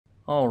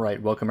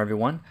Alright, welcome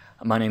everyone.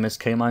 My name is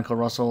K. Michael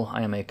Russell.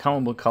 I am a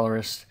comic book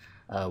colorist.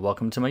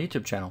 Welcome to my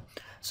YouTube channel.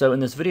 So in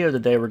this video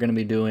today we're going to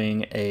be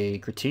doing a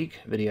critique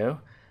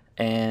video,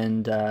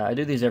 and I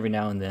do these every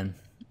now and then.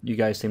 You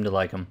guys seem to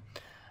like them.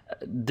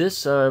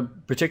 This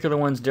particular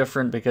one's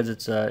different because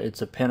it's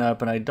a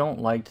pinup, and I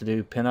don't like to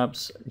do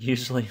pinups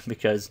usually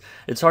because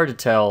it's hard to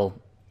tell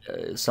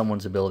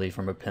someone's ability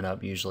from a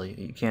pinup usually.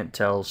 You can't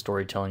tell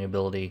storytelling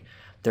ability.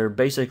 They're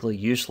basically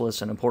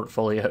useless in a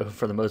portfolio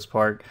for the most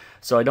part,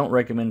 so I don't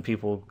recommend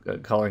people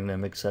coloring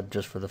them except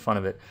just for the fun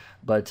of it.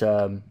 But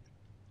I'm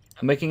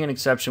making an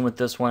exception with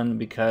this one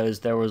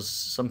because there was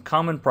some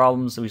common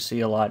problems that we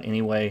see a lot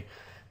anyway,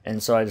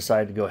 and so I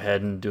decided to go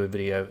ahead and do a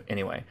video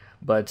anyway.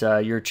 But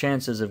your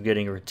chances of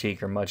getting a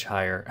critique are much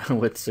higher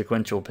with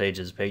sequential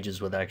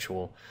pages with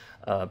actual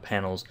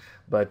panels.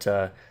 But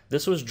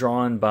this was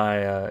drawn by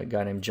a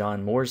guy named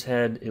John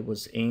Mooreshead. It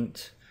was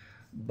inked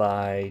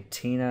by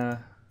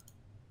Tina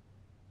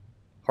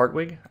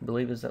Hartwig, I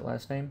believe is that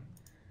last name.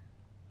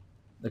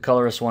 The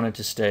colorist wanted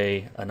to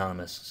stay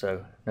anonymous,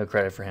 so no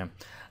credit for him.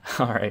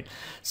 Alright,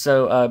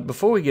 so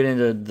before we get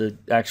into the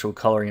actual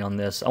coloring on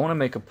this, I want to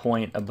make a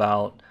point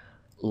about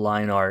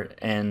line art.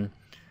 And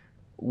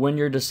when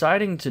you're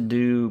deciding to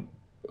do,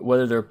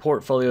 whether they're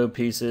portfolio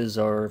pieces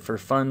or for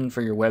fun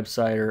for your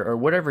website or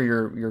whatever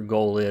your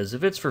goal is,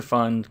 if it's for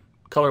fun,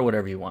 color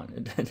whatever you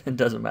want. It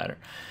doesn't matter.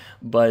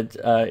 But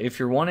if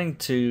you're wanting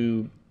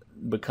to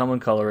become a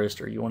colorist,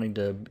 or you're wanting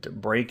to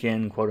break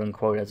in, quote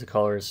unquote, as a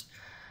colorist,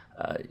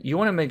 you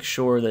want to make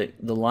sure that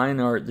the line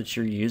art that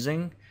you're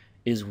using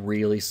is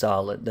really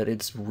solid, that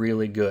it's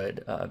really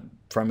good,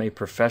 from a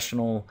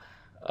professional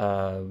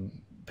penciler,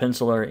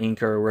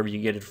 inker, or wherever you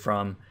get it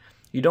from.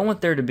 You don't want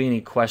there to be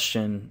any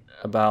question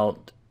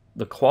about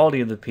the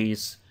quality of the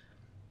piece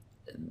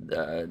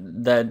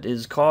that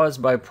is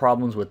caused by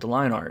problems with the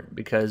line art,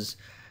 because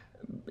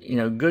you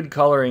know, good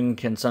coloring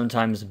can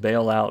sometimes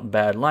bail out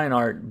bad line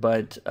art,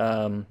 but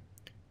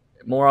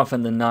more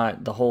often than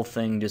not, the whole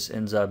thing just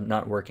ends up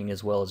not working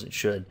as well as it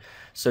should.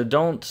 So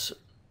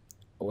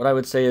what I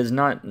would say is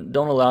don't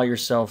allow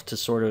yourself to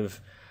sort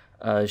of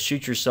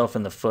shoot yourself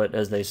in the foot,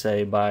 as they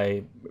say,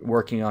 by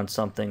working on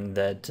something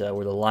that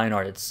where the line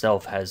art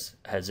itself has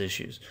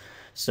issues.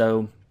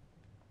 So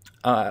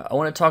I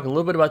want to talk a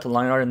little bit about the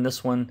line art in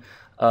this one.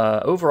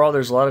 Overall,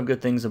 there's a lot of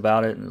good things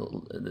about it,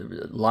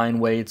 line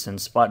weights and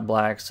spot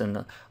blacks and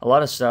a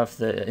lot of stuff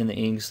that in the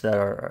inks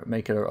that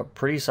make it a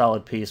pretty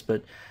solid piece,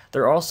 but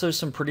there are also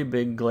some pretty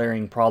big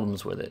glaring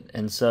problems with it.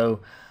 And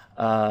so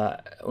I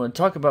want to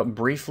talk about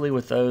briefly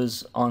with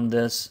those on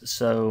this,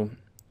 so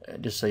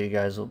just so you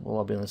guys will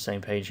all be on the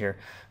same page here.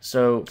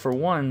 So for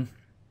one,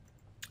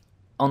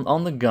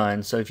 on the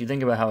gun, so if you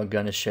think about how a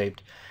gun is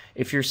shaped,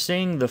 if you're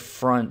seeing the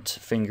front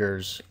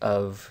fingers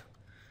of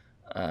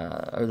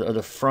or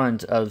the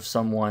front of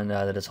someone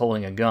that is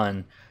holding a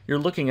gun, you're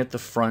looking at the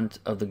front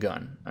of the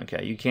gun.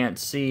 Okay, you can't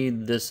see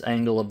this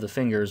angle of the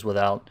fingers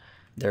without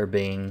there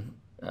being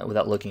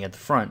without looking at the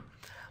front.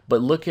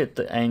 But look at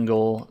the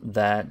angle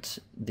that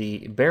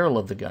the barrel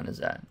of the gun is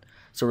at.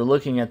 So we're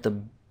looking at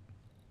the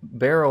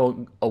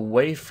barrel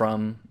away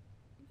from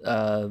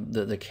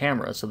the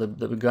camera. So the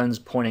gun's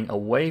pointing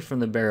away from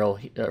the barrel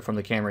from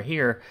the camera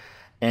here,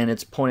 and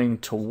it's pointing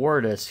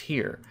toward us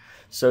here.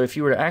 So if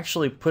you were to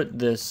actually put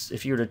this,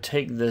 if you were to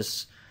take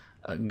this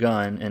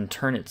gun and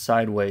turn it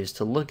sideways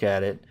to look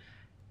at it,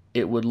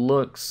 it would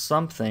look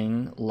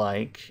something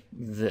like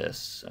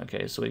this.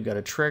 Okay, so we've got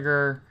a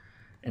trigger,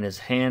 and his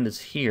hand is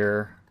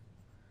here.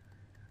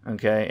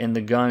 Okay, and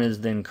the gun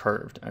is then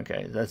curved.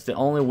 Okay, that's the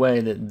only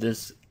way that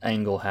this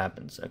angle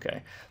happens.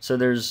 Okay, so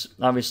there's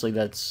obviously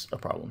that's a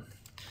problem.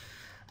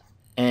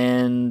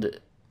 And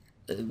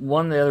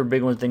one of the other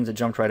big things that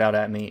jumped right out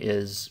at me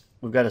is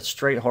we've got a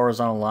straight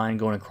horizontal line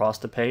going across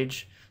the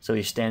page. So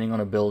he's standing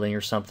on a building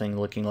or something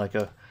looking like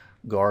a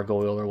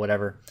gargoyle or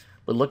whatever.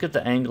 But look at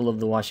the angle of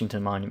the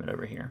Washington Monument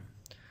over here.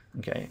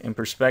 Okay, in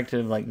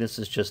perspective, like, this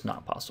is just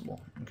not possible.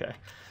 Okay,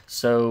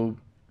 so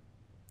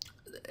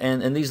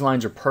and these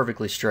lines are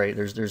perfectly straight.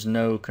 There's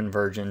no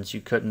convergence. You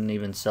couldn't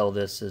even sell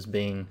this as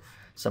being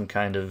some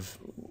kind of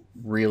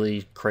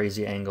really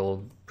crazy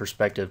angle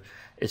perspective.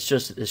 It's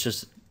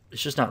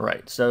just not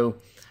right. So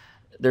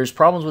there's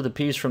problems with the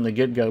piece from the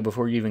get-go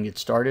before you even get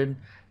started.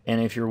 And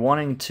if you're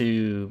wanting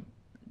to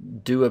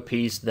do a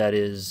piece that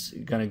is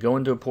going to go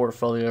into a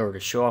portfolio or to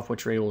show off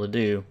what you're able to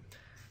do,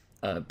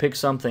 pick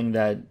something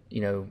that,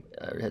 you know,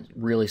 has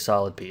really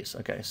solid piece.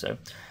 Okay, so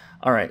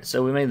all right,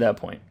 so we made that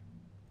point.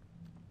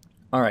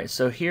 All right,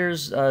 so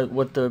here's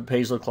what the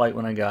page looked like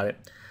when I got it.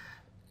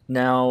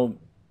 Now,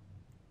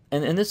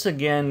 and this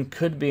again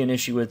could be an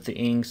issue with the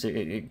inks.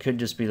 It could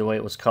just be the way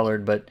it was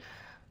colored, but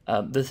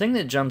the thing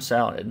that jumps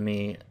out at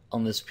me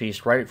on this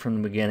piece right from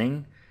the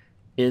beginning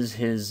is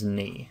his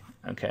knee.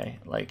 Okay,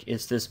 like,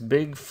 it's this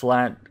big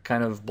flat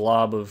kind of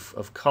blob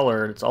of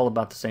color. It's all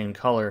about the same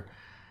color,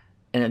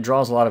 and it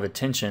draws a lot of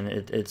attention.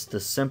 It's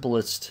the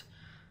simplest,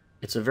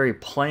 it's a very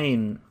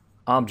plain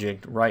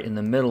object right in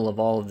the middle of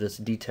all of this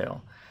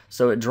detail,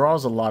 so it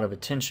draws a lot of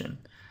attention.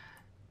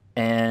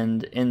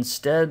 And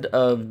instead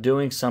of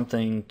doing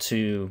something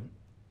to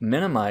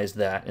minimize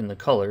that in the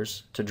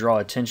colors to draw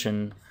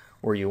attention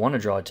where you want to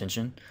draw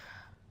attention,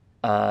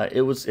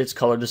 it's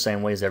colored the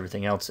same way as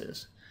everything else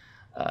is.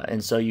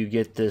 And so you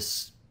get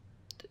this,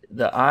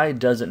 the eye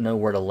doesn't know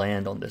where to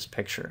land on this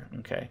picture,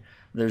 okay?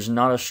 There's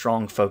not a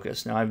strong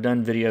focus. Now, I've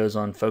done videos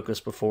on focus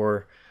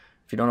before.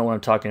 If you don't know what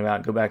I'm talking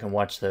about, go back and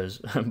watch those.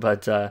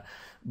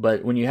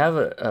 But when you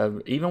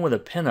have even with a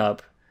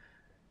pinup,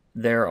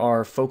 there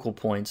are focal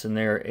points and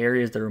there are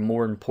areas that are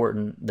more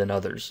important than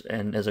others.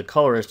 And as a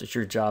colorist, it's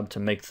your job to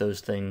make those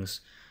things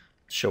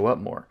show up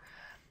more.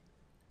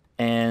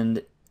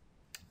 And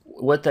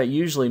what that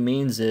usually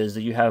means is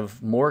that you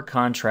have more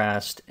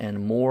contrast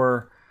and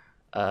more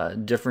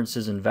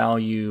differences in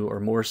value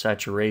or more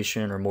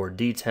saturation or more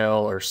detail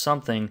or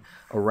something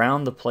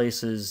around the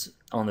places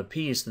on the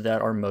piece that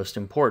are most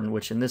important,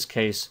 which in this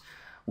case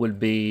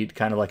would be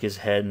kind of like his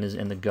head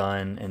and the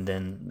gun, and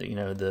then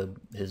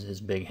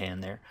his big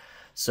hand there.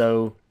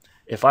 So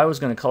if I was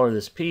going to color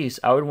this piece,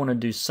 I would want to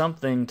do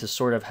something to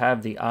sort of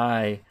have the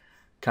eye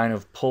kind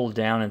of pull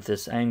down at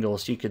this angle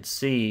so you could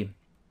see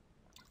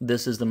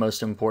this is the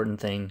most important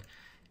thing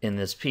in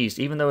this piece.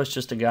 Even though it's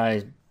just a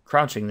guy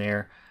crouching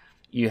there,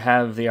 you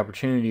have the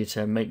opportunity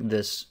to make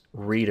this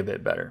read a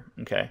bit better.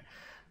 Okay.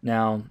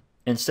 Now,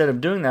 instead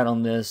of doing that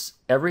on this,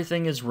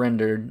 everything is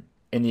rendered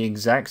in the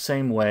exact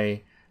same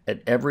way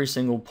at every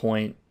single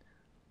point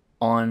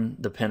on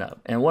the pinup.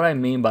 And what I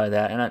mean by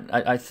that, and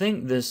I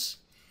think this,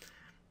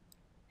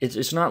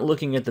 it's not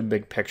looking at the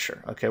big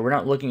picture. Okay, we're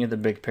not looking at the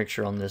big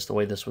picture on this, the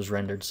way this was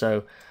rendered.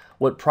 So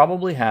what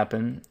probably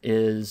happened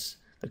is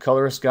the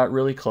colorist got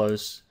really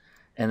close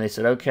and they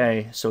said,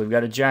 okay, so we've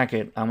got a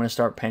jacket. I'm going to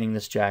start painting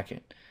this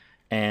jacket.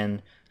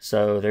 And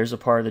so there's a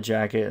part of the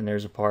jacket, and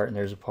there's a part, and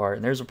there's a part,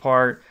 and there's a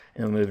part,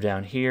 and we move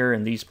down here,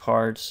 and these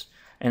parts,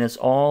 and it's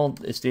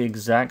the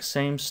exact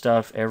same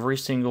stuff, every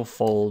single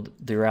fold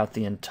throughout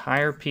the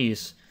entire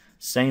piece,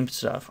 same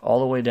stuff, all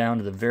the way down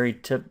to the very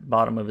tip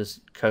bottom of his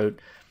coat.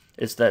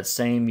 It's that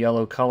same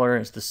yellow color,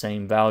 it's the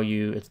same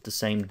value, it's the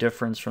same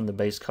difference from the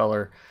base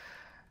color,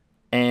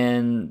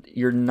 and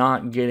you're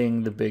not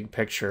getting the big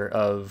picture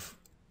of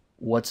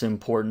what's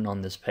important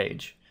on this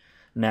page.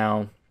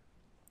 Now,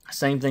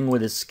 same thing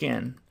with his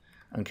skin.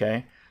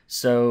 Okay,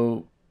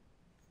 so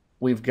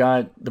we've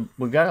got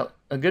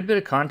a good bit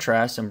of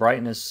contrast and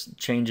brightness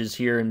changes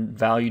here and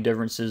value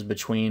differences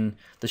between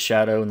the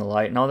shadow and the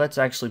light, and all that's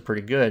actually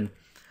pretty good.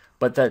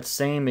 But that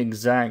same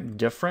exact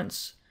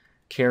difference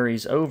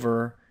carries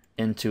over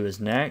into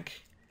his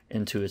neck,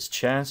 into his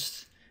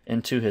chest,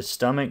 into his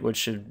stomach, which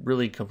should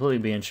really completely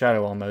be in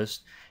shadow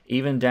almost,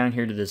 even down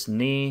here to this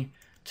knee,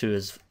 to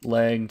his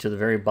leg, to the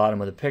very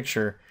bottom of the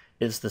picture.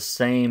 It's the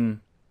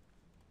same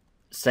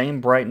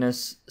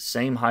brightness,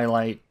 same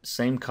highlight,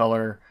 same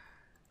color.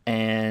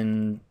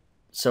 And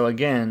so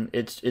again,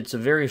 it's a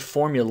very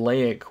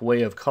formulaic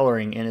way of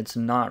coloring, and it's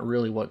not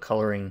really what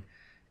coloring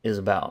is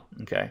about.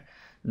 Okay,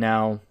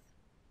 now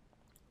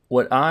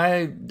what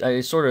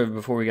I sort of,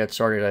 before we got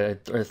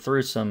started, I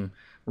threw some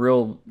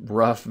real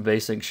rough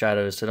basic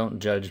shadows, so don't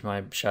judge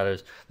my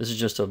shadows. This is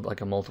just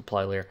like a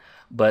multiply layer.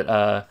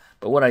 But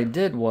what I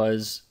did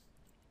was,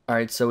 all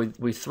right, so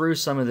we threw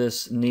some of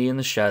this knee in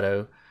the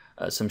shadow,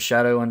 some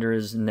shadow under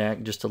his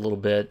neck just a little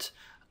bit.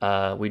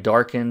 We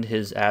darkened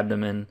his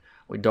abdomen.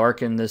 We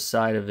darkened this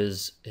side of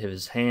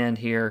his hand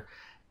here.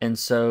 And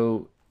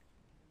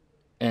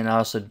I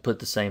also put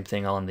the same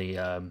thing on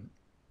the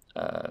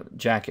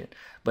jacket.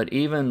 But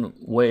even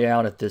way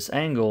out at this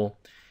angle,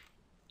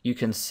 you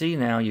can see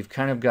now you've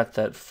kind of got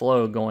that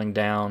flow going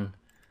down,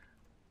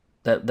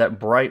 that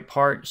bright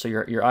part, so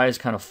your eye is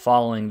kind of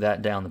following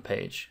that down the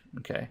page.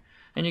 Okay,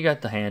 and you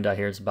got the hand out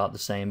here, it's about the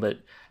same, but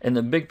in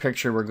the big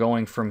picture we're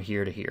going from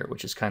here to here,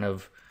 which is kind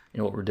of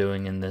what we're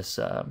doing in this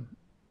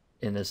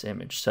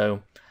image.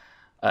 So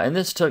and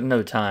this took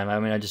no time. I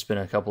mean, I just spent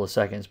a couple of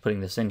seconds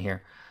putting this in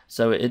here,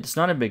 so it's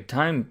not a big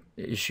time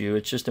issue.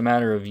 It's just a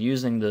matter of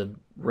using the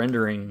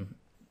rendering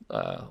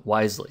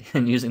wisely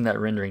and using that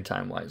rendering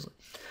time wisely.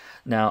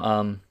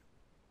 Now,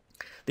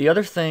 the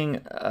other thing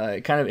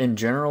kind of in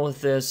general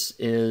with this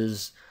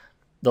is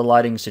the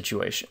lighting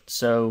situation.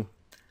 So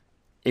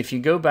if you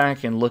go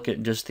back and look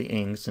at just the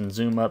inks and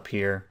zoom up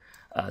here,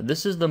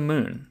 this is the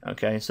moon.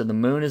 Okay, so the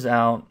moon is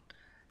out.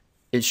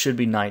 It should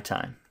be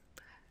nighttime,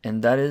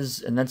 and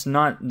that's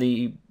not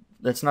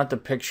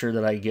the picture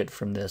that I get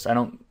from this.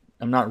 I'm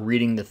not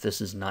reading that this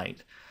is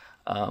night.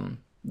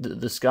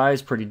 The sky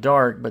is pretty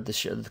dark, but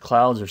the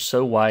clouds are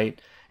so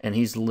white, and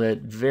he's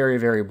lit very,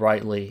 very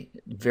brightly,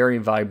 very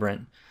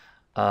vibrant.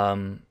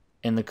 And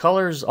the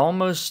colors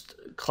almost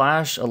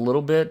clash a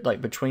little bit,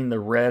 like between the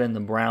red and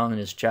the brown in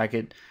his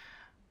jacket.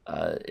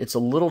 It's a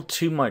little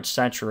too much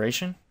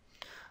saturation.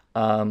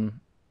 Now,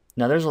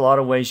 there's a lot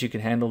of ways you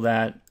can handle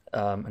that.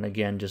 And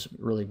again, just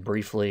really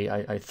briefly,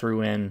 I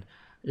threw in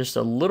just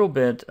a little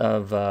bit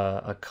of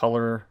a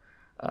color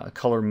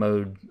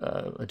mode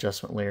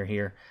adjustment layer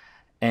here.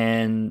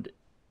 And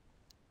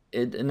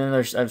And then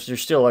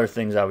there's still other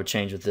things I would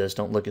change with this.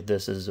 Don't look at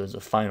this as a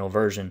final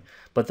version,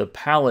 but the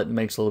palette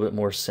makes a little bit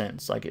more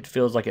sense. Like it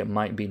feels like it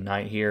might be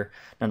night here.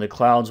 Now the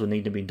clouds would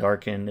need to be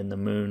darkened, and the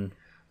moon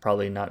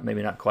probably not,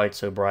 maybe not quite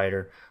so bright,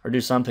 or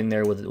do something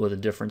there with a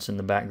difference in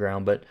the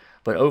background. But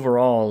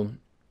overall,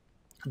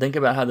 think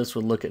about how this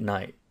would look at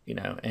night, you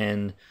know.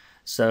 And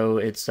so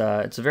it's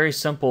a very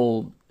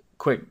simple,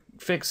 quick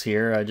fix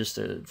here, just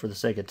for the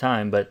sake of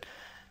time, but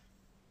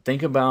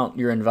think about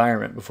your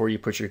environment before you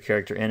put your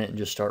character in it and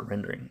just start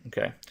rendering.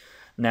 Okay.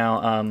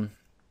 Now,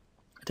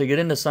 to get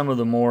into some of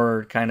the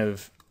more kind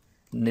of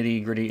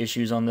nitty-gritty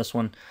issues on this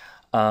one,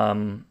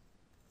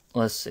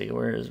 let's see,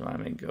 where is my,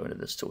 let me go into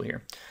this tool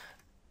here.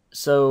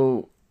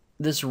 So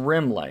this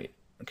rim light,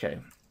 okay,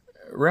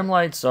 rim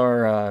lights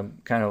are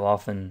kind of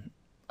often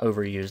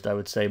overused, I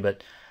would say,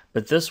 but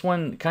this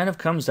one kind of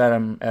comes at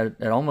them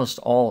at almost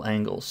all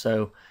angles.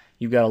 So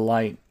you've got a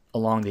light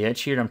along the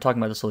edge here. I'm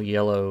talking about this little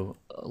yellow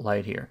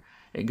light here.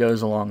 It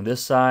goes along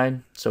this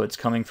side, so it's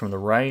coming from the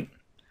right.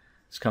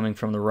 It's coming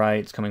from the right.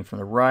 It's coming from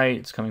the right.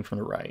 It's coming from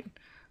the right.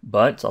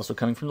 But it's also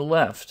coming from the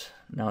left.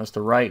 Now it's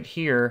the right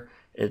here.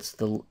 It's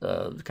the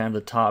kind of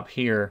the top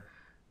here,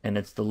 and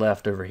it's the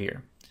left over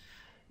here.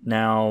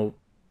 Now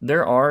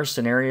there are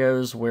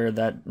scenarios where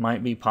that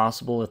might be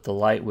possible if the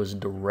light was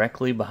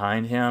directly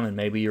behind him, and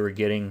maybe you were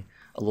getting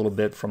a little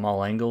bit from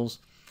all angles.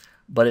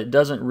 But it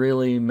doesn't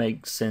really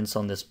make sense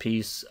on this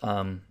piece,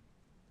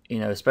 you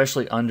know,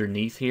 especially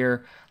underneath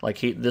here.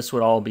 Like this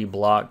would all be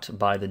blocked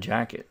by the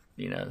jacket,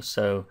 you know,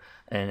 so,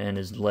 and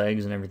his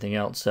legs and everything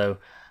else. So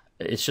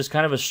it's just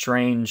kind of a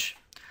strange,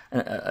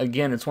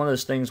 again, it's one of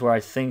those things where I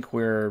think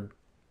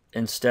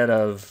instead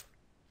of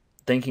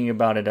thinking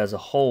about it as a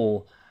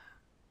whole,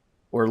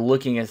 we're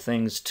looking at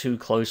things too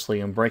closely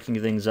and breaking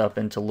things up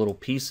into little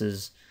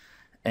pieces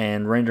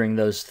and rendering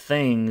those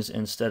things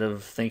instead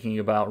of thinking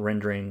about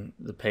rendering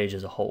the page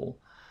as a whole.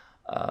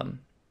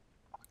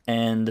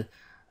 And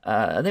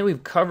I think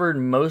we've covered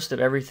most of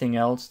everything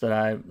else that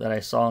I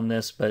saw in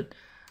this, but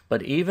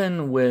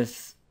even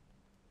with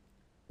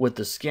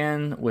the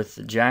skin, with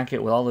the jacket,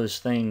 with all those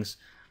things,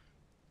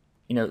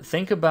 you know,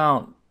 think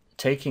about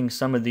taking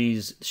some of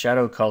these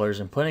shadow colors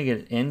and putting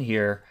it in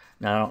here.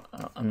 Now,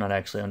 I'm not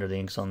actually under the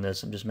inks on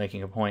this, I'm just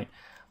making a point,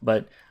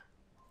 but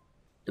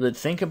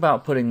think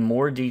about putting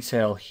more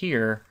detail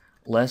here,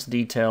 less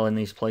detail in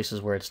these places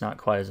where it's not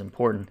quite as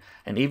important.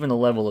 And even the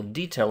level of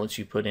detail that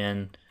you put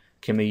in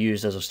can be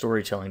used as a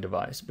storytelling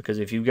device, because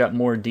if you've got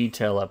more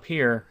detail up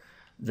here,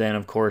 then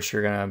of course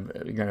you're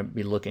gonna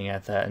be looking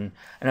at that. And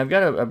I've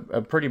got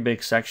a pretty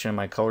big section in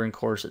my coloring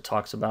course that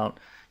talks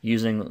about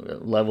using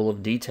level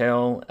of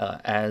detail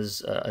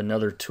as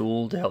another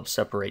tool to help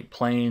separate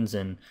planes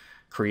and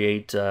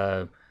create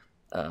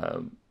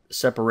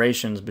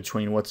separations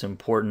between what's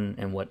important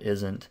and what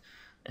isn't,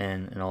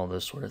 and all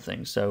those sort of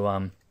things.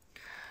 So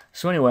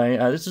so anyway,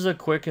 this is a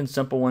quick and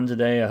simple one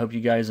today. I hope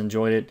you guys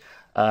enjoyed it.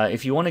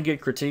 If you want to get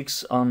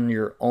critiques on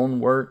your own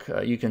work,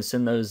 you can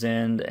send those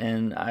in,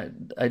 and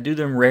I do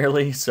them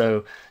rarely,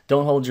 so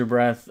don't hold your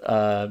breath,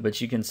 but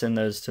you can send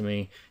those to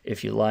me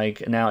if you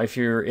like. Now, if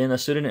you're a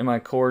student in my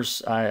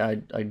course, I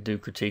do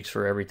critiques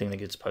for everything that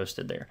gets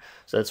posted there.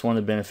 So that's one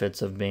of the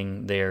benefits of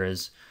being there,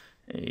 is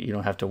you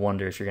don't have to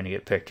wonder if you're going to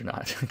get picked or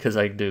not, because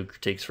I do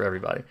critiques for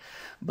everybody.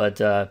 But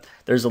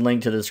there's a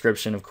link to the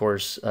description, of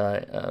course,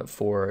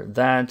 for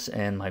that,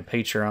 and my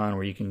Patreon,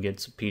 where you can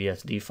get some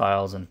PTSD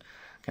files and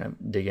kind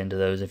of dig into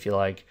those if you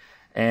like.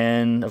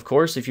 And of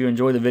course, if you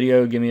enjoy the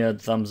video, give me a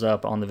thumbs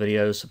up on the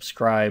video,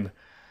 subscribe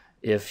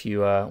if you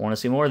want to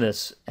see more of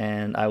this,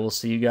 and I will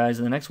see you guys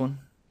in the next one.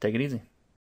 Take it easy.